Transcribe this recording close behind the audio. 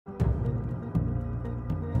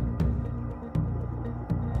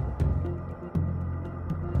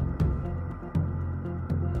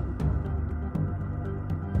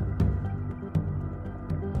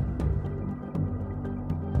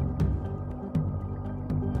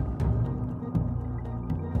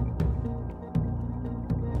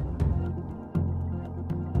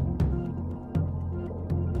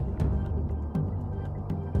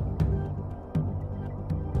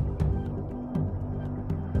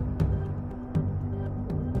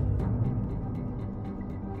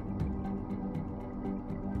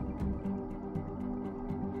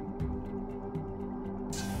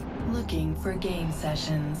Looking for game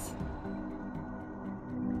sessions.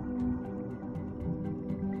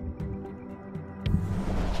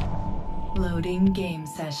 Loading game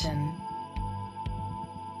session.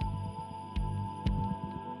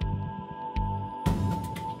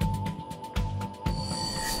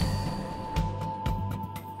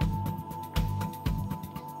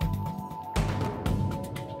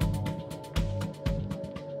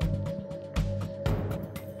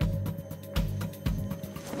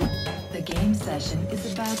 The game session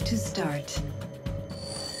is about to start.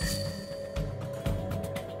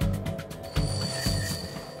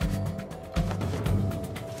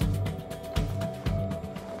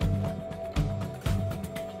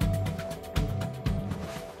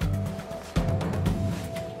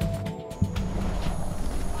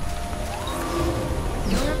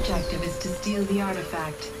 Your objective is to steal the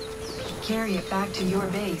artifact, carry it back to your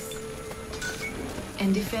base,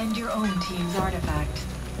 and defend your own team's artifact.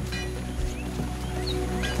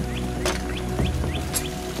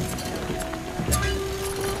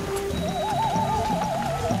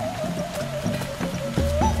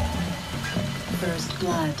 First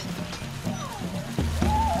blood.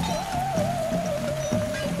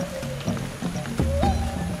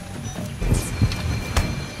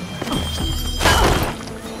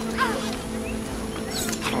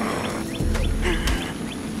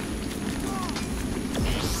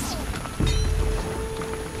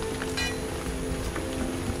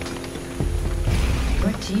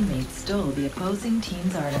 Your teammates stole the opposing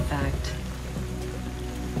team's artifact.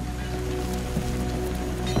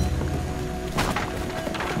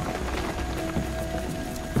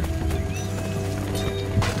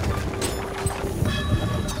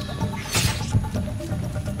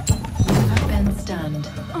 Stunned.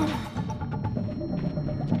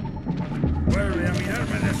 Vuelve a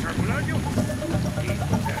mirarme de desarmulario y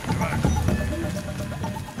observar.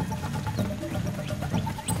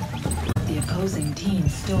 The opposing team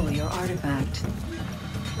stole your artifact.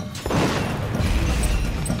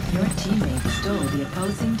 Your teammates stole the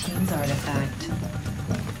opposing team's artifact.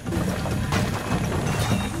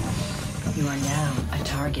 You are now a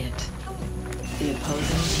target. The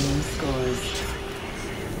opposing team scores.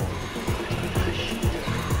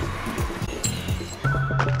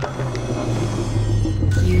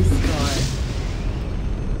 You score.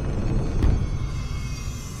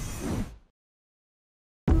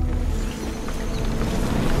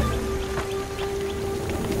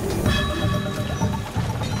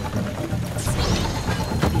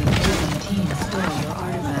 The opposing team stole your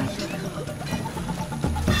artifact.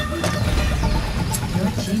 Your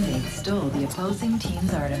teammates stole the opposing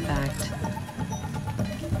team's artifact.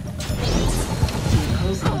 The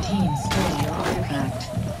opposing team stole your artifact.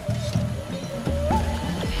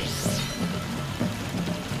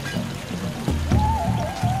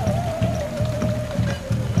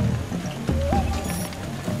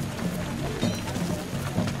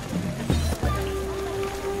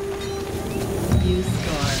 You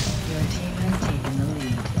score. Your team has taken the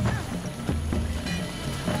lead.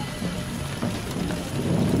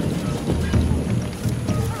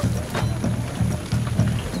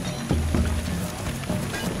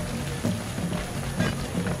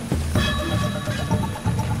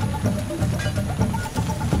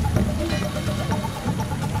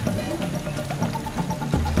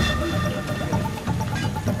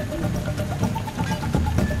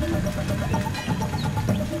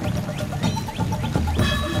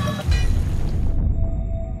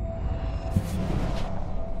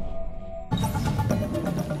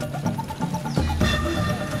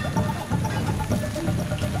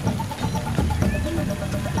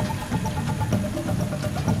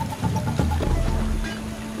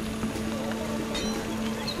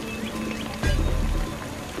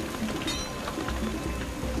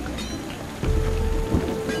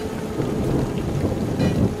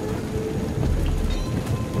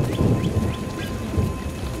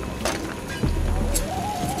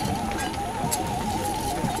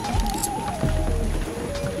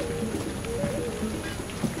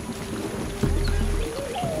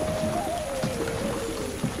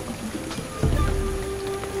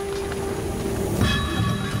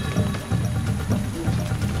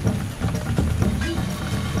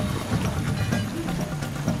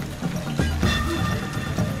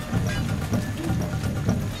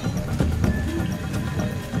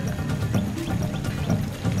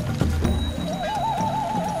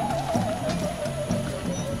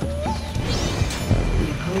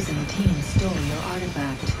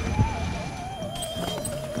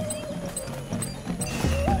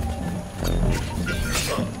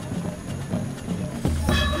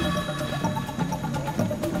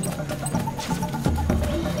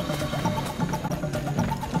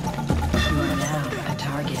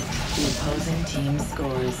 opposing team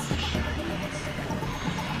scores.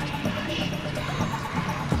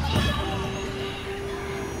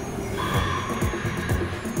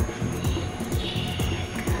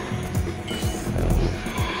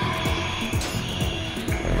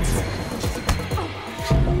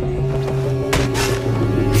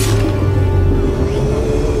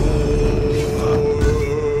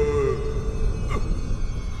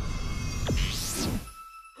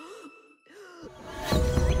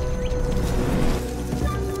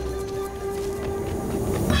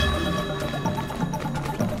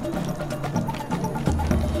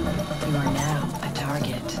 You are now a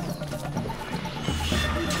target.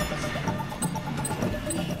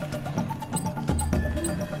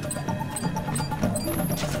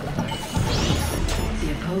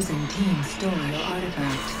 The opposing team stole your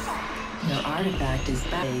artifact. Your artifact is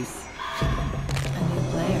base. A new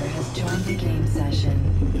player has joined the game session.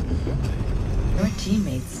 Your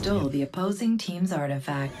teammates stole the opposing team's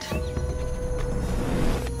artifact.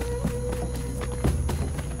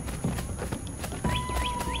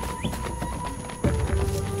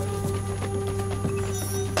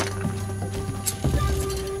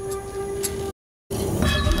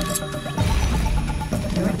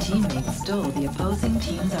 Your teammates stole the opposing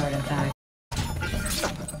team's artifact.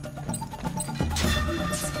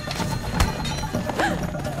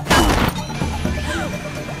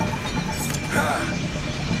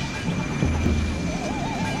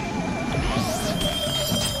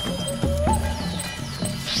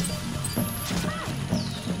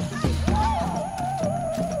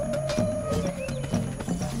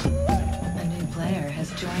 A new player has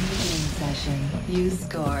joined the game session. You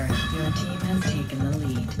score. Your team has taken the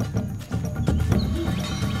lead.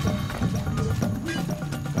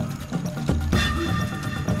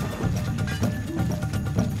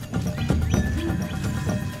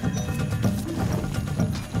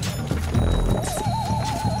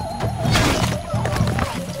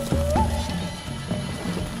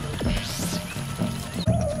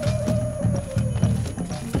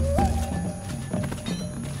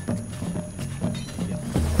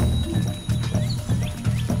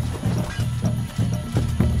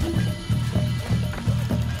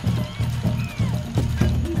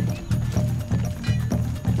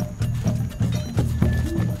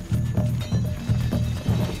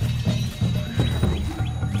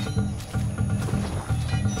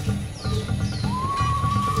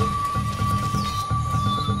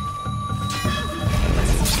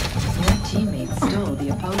 Your teammates stole the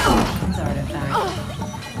opposing team's artifact.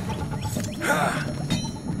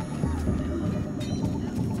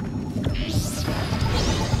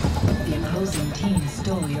 The opposing team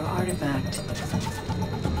stole your artifact.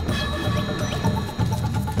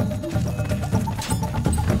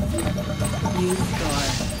 You score.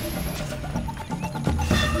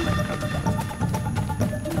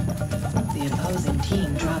 The opposing team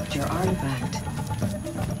dropped your artifact.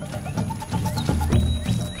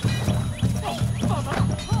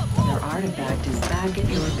 Your artifact is back at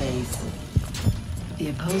your base. The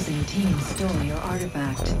opposing team stole your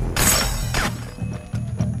artifact.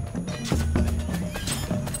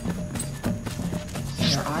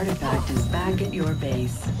 Your artifact is back at your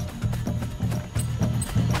base.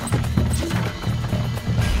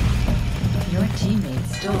 Your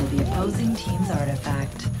teammates stole the opposing team's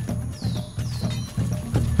artifact.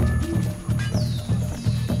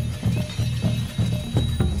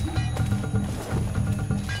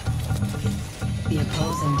 The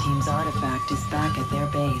opposing team's artifact is back at their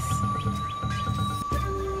base.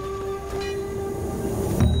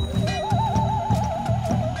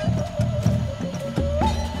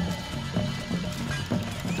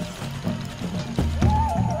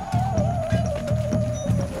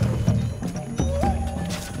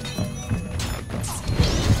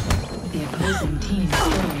 The opposing team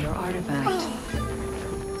stole your artifact.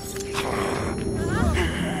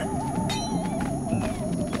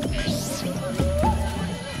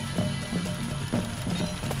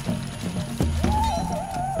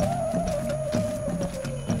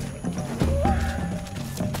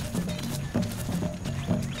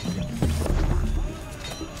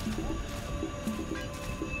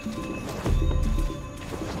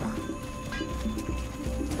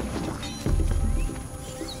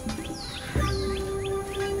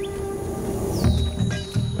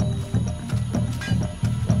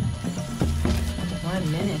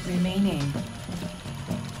 Remaining.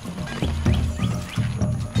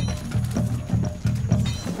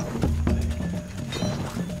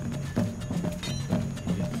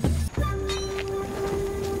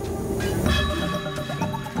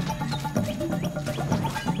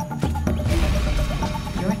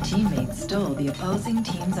 Your teammates stole the opposing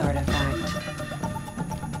team's artifact.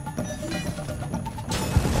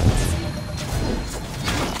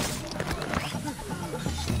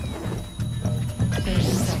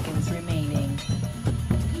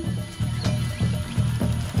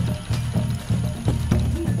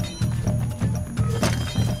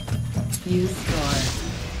 You score.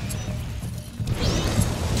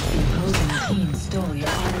 The opposing team stole your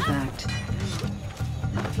artifact.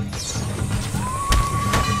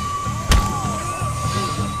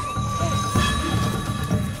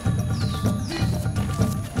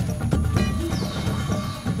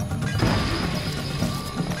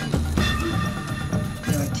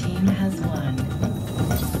 Your team has won.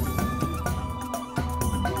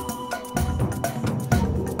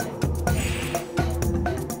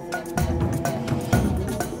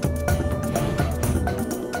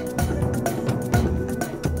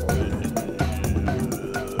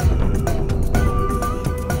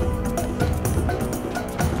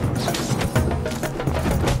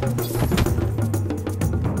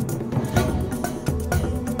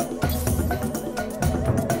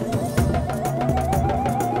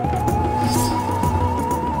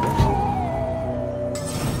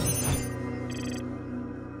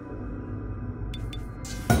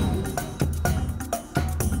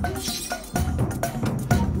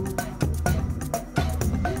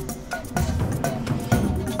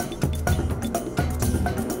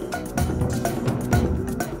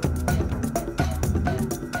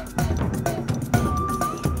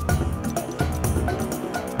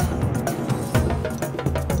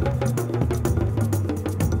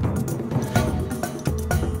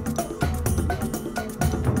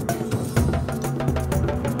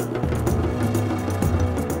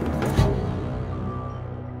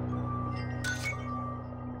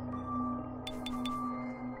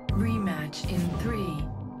 Rematch in 3,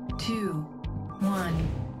 2, 1.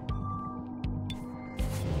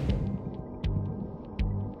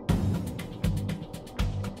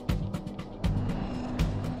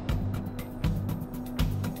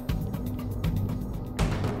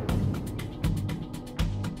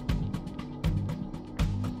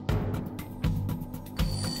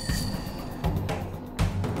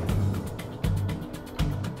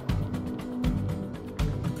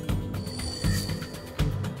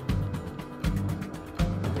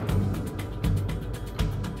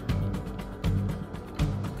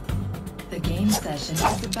 The game session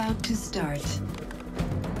is about to start.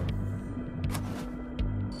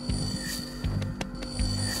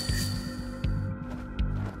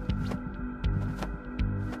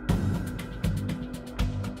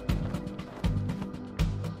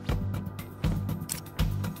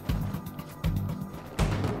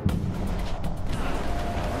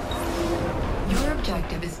 Your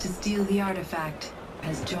objective is to steal the artifact.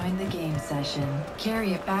 Has joined the game session.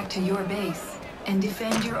 Carry it back to your base and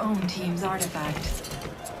defend your own team's artifact.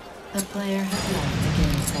 The player has left the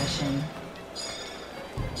game session.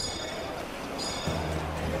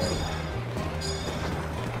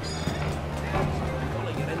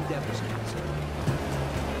 Calling it endeavors, Captain.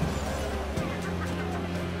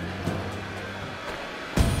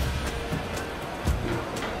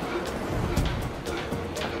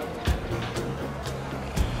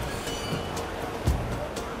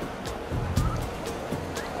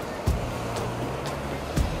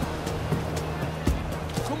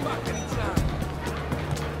 Come back anytime.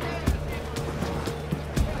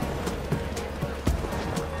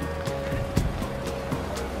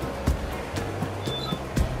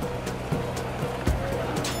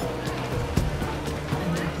 A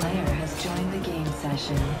new player has joined the game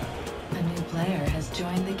session. A new player has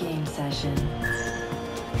joined the game session.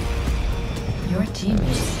 Your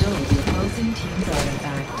teammate stole the opposing team's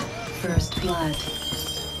artifact. First blood.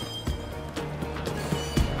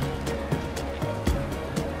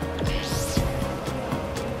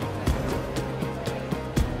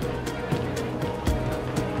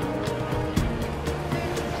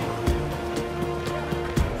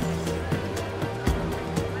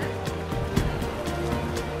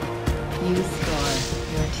 You score.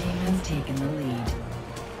 Your team has taken the lead.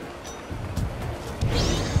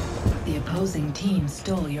 The opposing team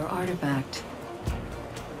stole your artifact.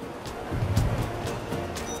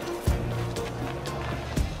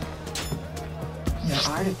 Your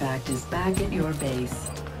artifact is back at your base.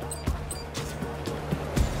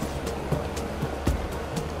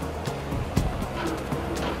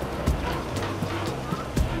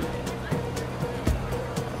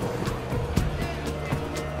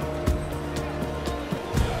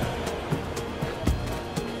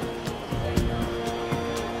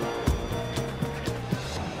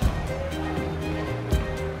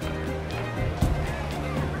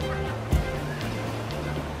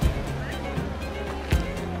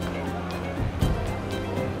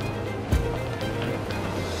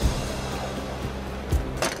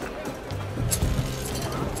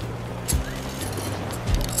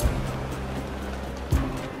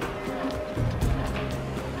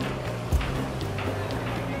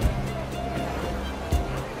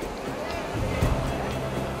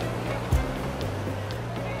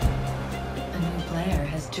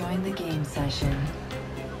 session.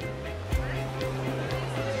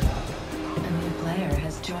 A new player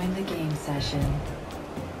has joined the game session.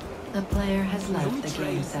 The player has left the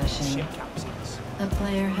game session. Ship captains. The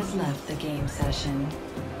player has left the game session.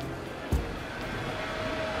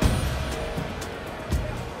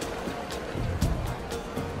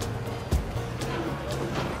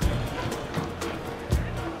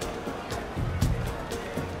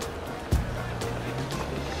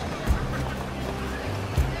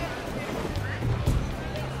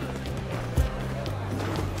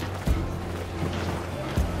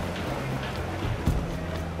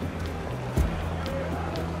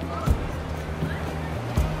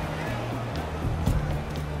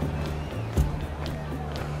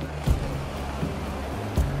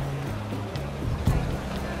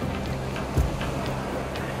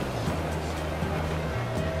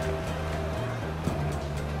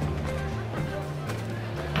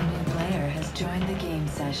 Joined the game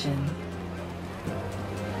session.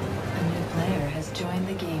 A new player has joined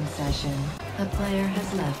the game session. The player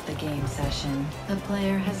has left the game session. The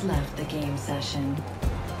player has left the game session.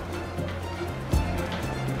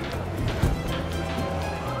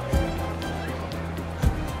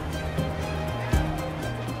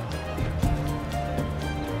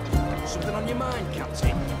 Something on your mind,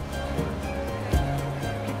 Captain?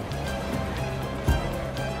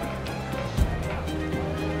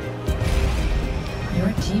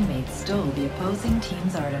 Your teammates stole the opposing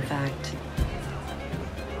team's artifact.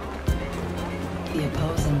 The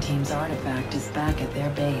opposing team's artifact is back at their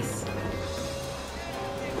base.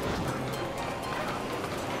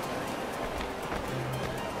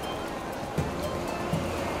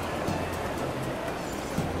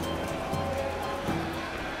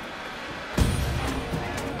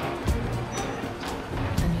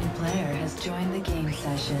 A new player has joined the game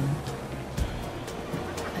session.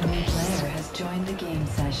 A new player has joined the game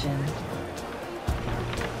session.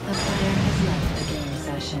 The player has left the game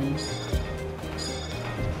session.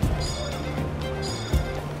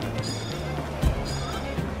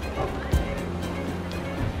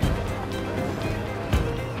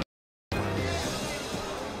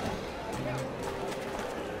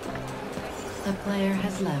 The player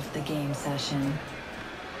has left the game session.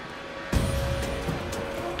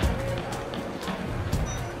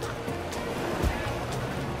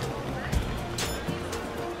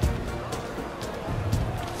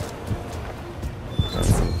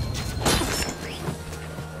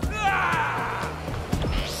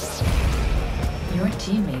 Your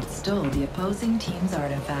teammates stole the opposing team's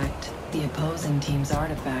artifact. The opposing team's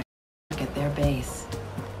artifact is back at their base.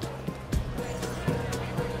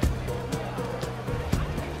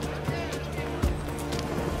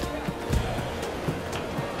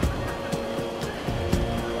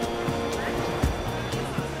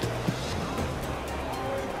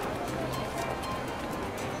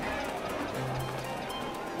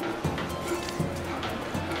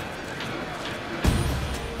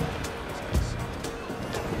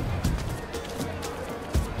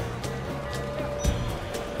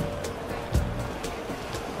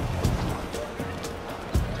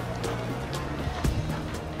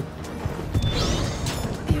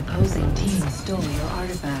 The opposing team stole your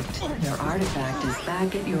artifact. Your artifact is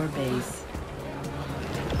back at your base.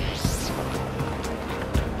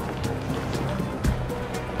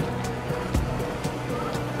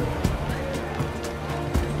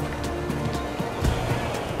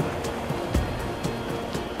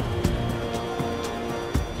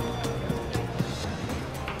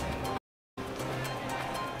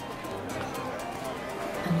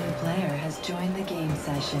 A new player has joined the game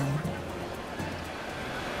session.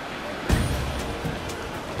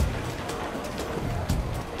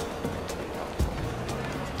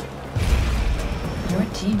 Your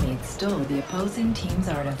teammates stole the opposing team's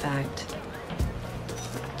artifact.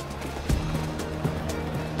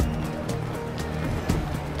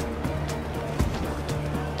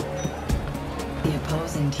 The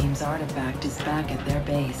opposing team's artifact is back at their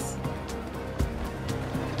base.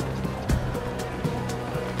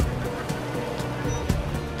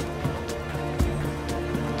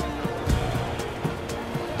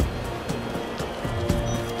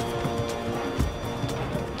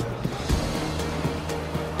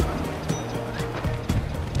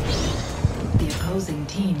 The opposing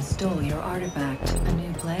team stole your artifact. A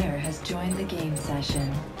new player has joined the game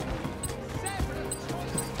session.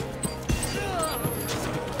 You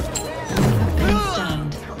have been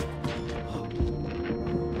stunned.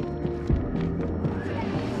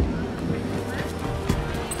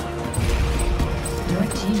 Your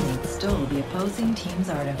teammates stole the opposing team's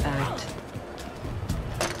artifact.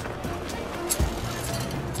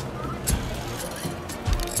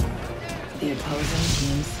 The opposing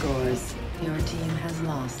team scores. Your team has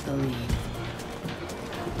lost the lead.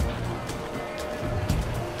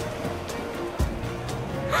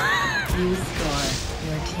 You score.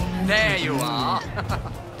 Your team has There taken you the are.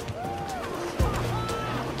 lead.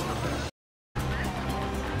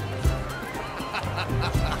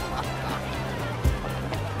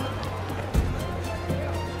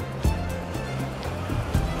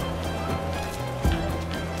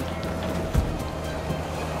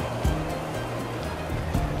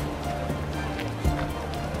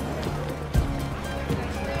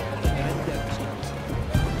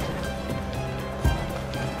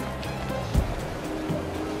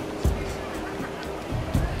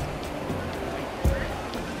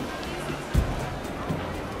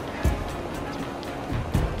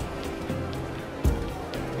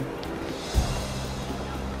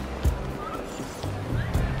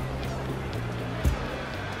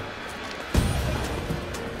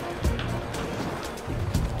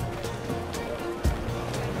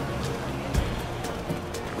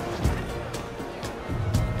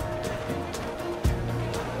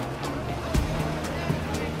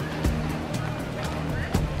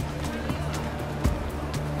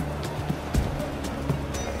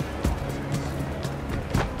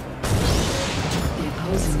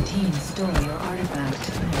 Opposing team stole your artifact.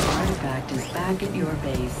 Your artifact is back at your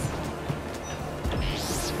base.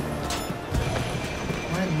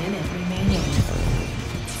 1 minute remaining.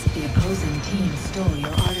 The opposing team stole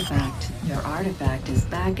your artifact. Your artifact is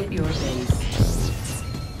back at your base.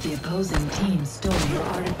 The opposing team stole your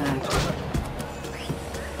artifact.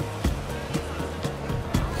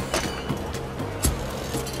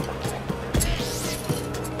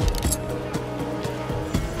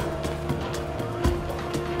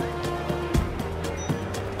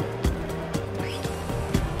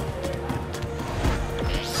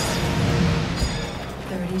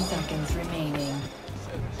 Seconds remaining.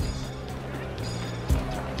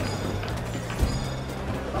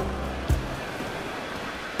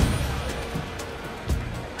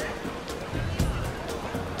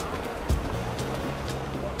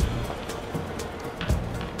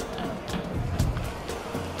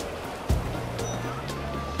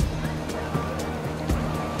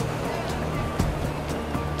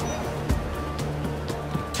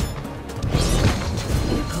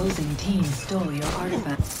 The opposing team stole your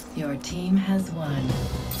artifact. Your team has won.